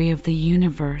mystery of the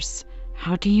universe.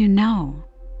 How do you know?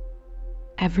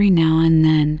 Every now and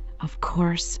then, of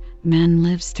course, man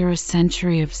lives through a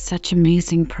century of such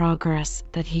amazing progress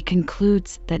that he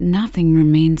concludes that nothing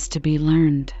remains to be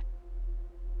learned.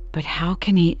 But how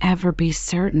can he ever be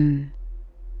certain?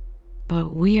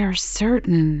 But we are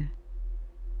certain.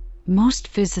 Most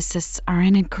physicists are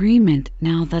in agreement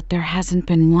now that there hasn't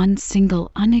been one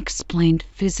single unexplained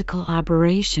physical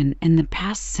aberration in the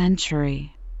past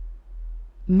century.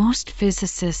 Most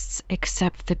physicists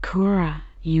accept the Kura,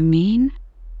 you mean?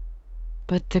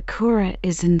 But the Kura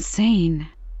is insane.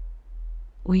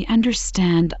 We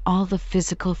understand all the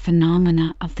physical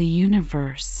phenomena of the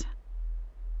universe.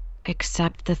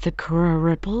 Except that the Kura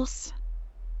ripples?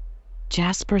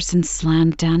 Jasperson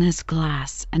slammed down his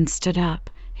glass and stood up,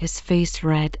 his face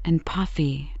red and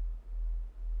puffy.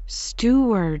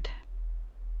 Steward!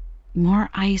 More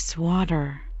ice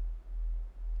water.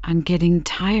 I'm getting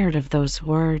tired of those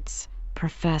words,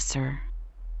 Professor.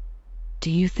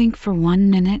 Do you think for 1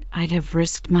 minute I'd have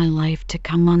risked my life to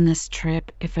come on this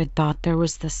trip if I'd thought there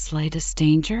was the slightest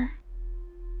danger?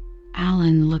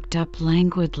 Ellan looked up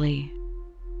languidly.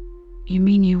 You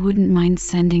mean you wouldn't mind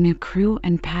sending a crew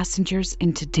and passengers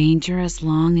into danger as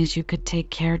long as you could take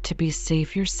care to be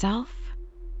safe yourself?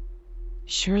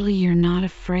 Surely you're not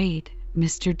afraid,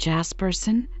 Mr.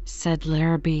 Jasperson, said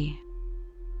Larrabee.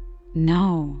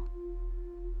 No.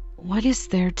 What is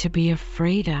there to be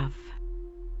afraid of?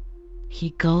 He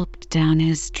gulped down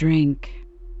his drink.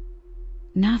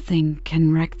 Nothing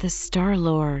can wreck the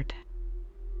Star-Lord.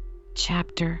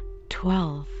 Chapter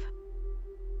 12.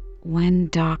 When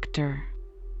Dr.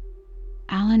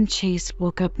 Ellan Chase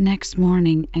woke up next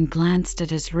morning and glanced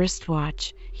at his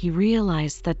wristwatch, he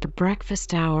realized that the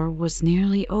breakfast hour was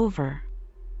nearly over.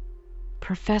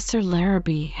 Professor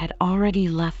Larrabee had already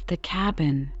left the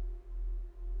cabin.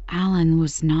 Ellan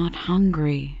was not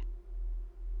hungry.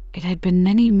 It had been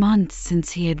many months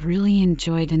since he had really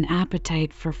enjoyed an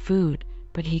appetite for food,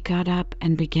 but he got up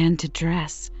and began to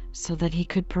dress so that he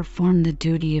could perform the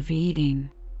duty of eating.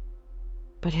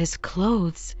 But his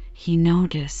clothes, he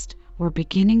noticed, were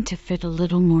beginning to fit a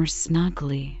little more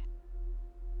snugly.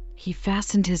 He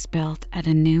fastened his belt at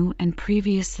a new and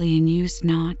previously unused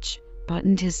notch,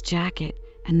 buttoned his jacket,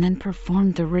 and then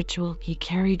performed the ritual he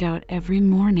carried out every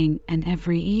morning and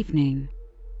every evening.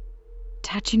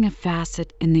 Touching a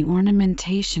facet in the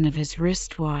ornamentation of his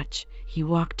wristwatch, he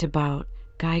walked about,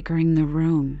 geigering the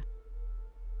room.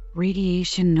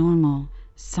 Radiation normal,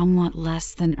 somewhat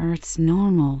less than Earth's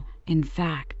normal, in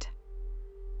fact.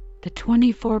 The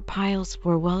 24 piles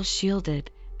were well shielded,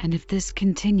 and if this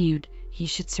continued, he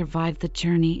should survive the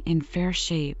journey in fair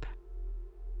shape.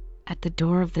 At the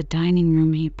door of the dining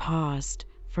room he paused,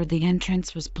 for the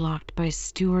entrance was blocked by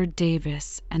Steward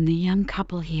Davis and the young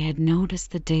couple he had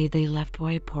noticed the day they left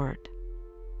Whiteport.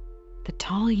 The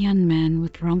tall young man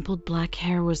with rumpled black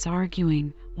hair was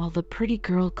arguing, while the pretty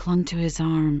girl clung to his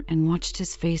arm and watched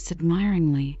his face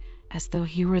admiringly, as though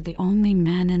he were the only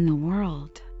man in the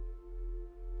world.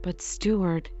 "But,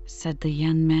 Steward," said the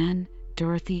young man,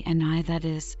 "Dorothy and I, that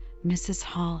is, Mrs.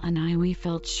 Hall and I, we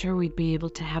felt sure we'd be able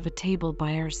to have a table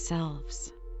by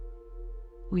ourselves.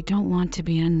 We don't want to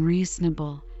be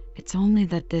unreasonable. It's only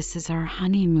that this is our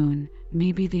honeymoon,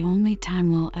 maybe the only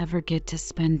time we'll ever get to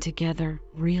spend together,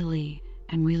 really,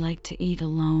 and we like to eat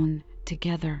alone,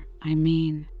 together, I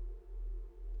mean.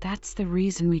 That's the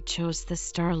reason we chose the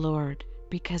Star-Lord,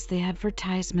 because the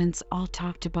advertisements all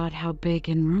talked about how big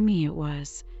and roomy it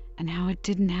was, and how it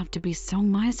didn't have to be so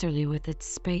miserly with its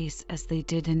space as they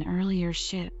did in earlier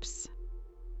ships.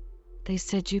 They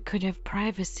said you could have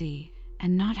privacy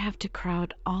and not have to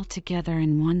crowd all together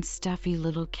in one stuffy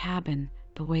little cabin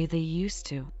the way they used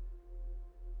to."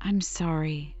 "I'm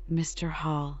sorry, Mr.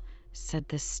 Hall," said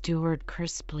the steward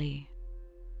crisply.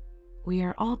 "We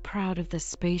are all proud of the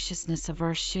spaciousness of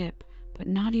our ship, but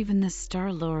not even the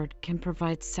Star-Lord can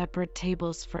provide separate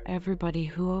tables for everybody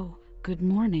who... Oh, good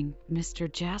morning, Mr.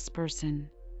 Jasperson.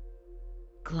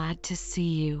 Glad to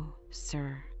see you,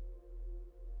 sir."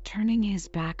 Turning his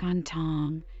back on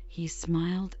Tom, he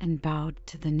smiled and bowed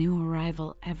to the new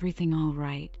arrival. "Everything all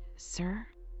right, sir?"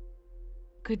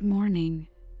 "Good morning,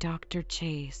 Dr.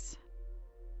 Chase.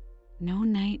 No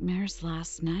nightmares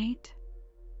last night?"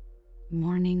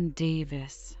 "Morning,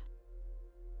 Davis.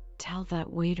 Tell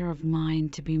that waiter of mine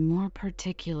to be more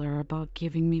particular about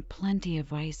giving me plenty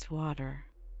of ice water.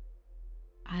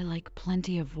 I like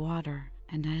plenty of water,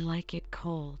 and I like it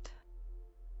cold."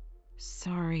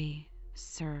 "Sorry,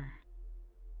 sir.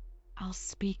 I'll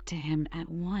speak to him at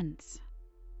once."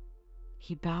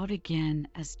 He bowed again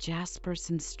as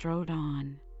Jasperson strode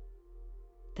on.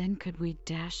 "Then could we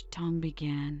dash..." Tom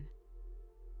began.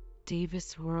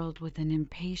 Davis whirled with an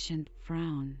impatient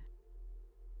frown.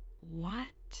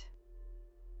 "What?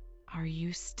 Are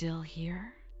you still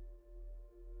here?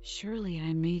 Surely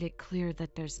I made it clear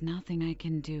that there's nothing I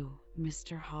can do,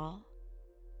 Mr. Hall?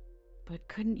 But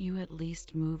couldn't you at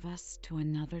least move us to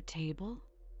another table?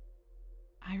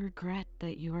 I regret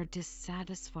that you are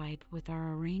dissatisfied with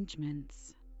our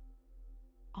arrangements.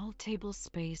 All table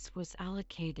space was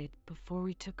allocated before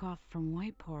we took off from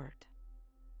Whiteport."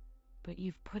 "But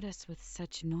you've put us with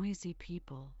such noisy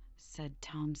people," said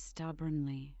Tom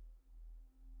stubbornly.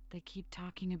 "They keep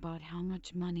talking about how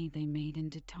much money they made in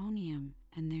Detonium,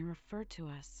 and they refer to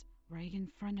us, right in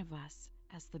front of us,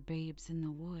 as the babes in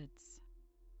the woods.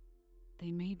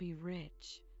 They may be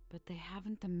rich, but they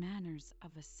haven't the manners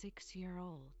of a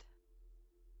 6-year-old.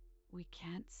 We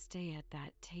can't stay at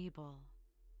that table.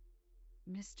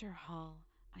 Mr. Hall,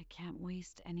 I can't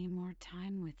waste any more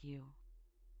time with you.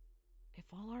 If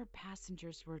all our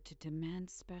passengers were to demand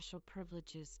special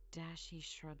privileges..." He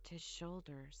shrugged his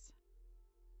shoulders.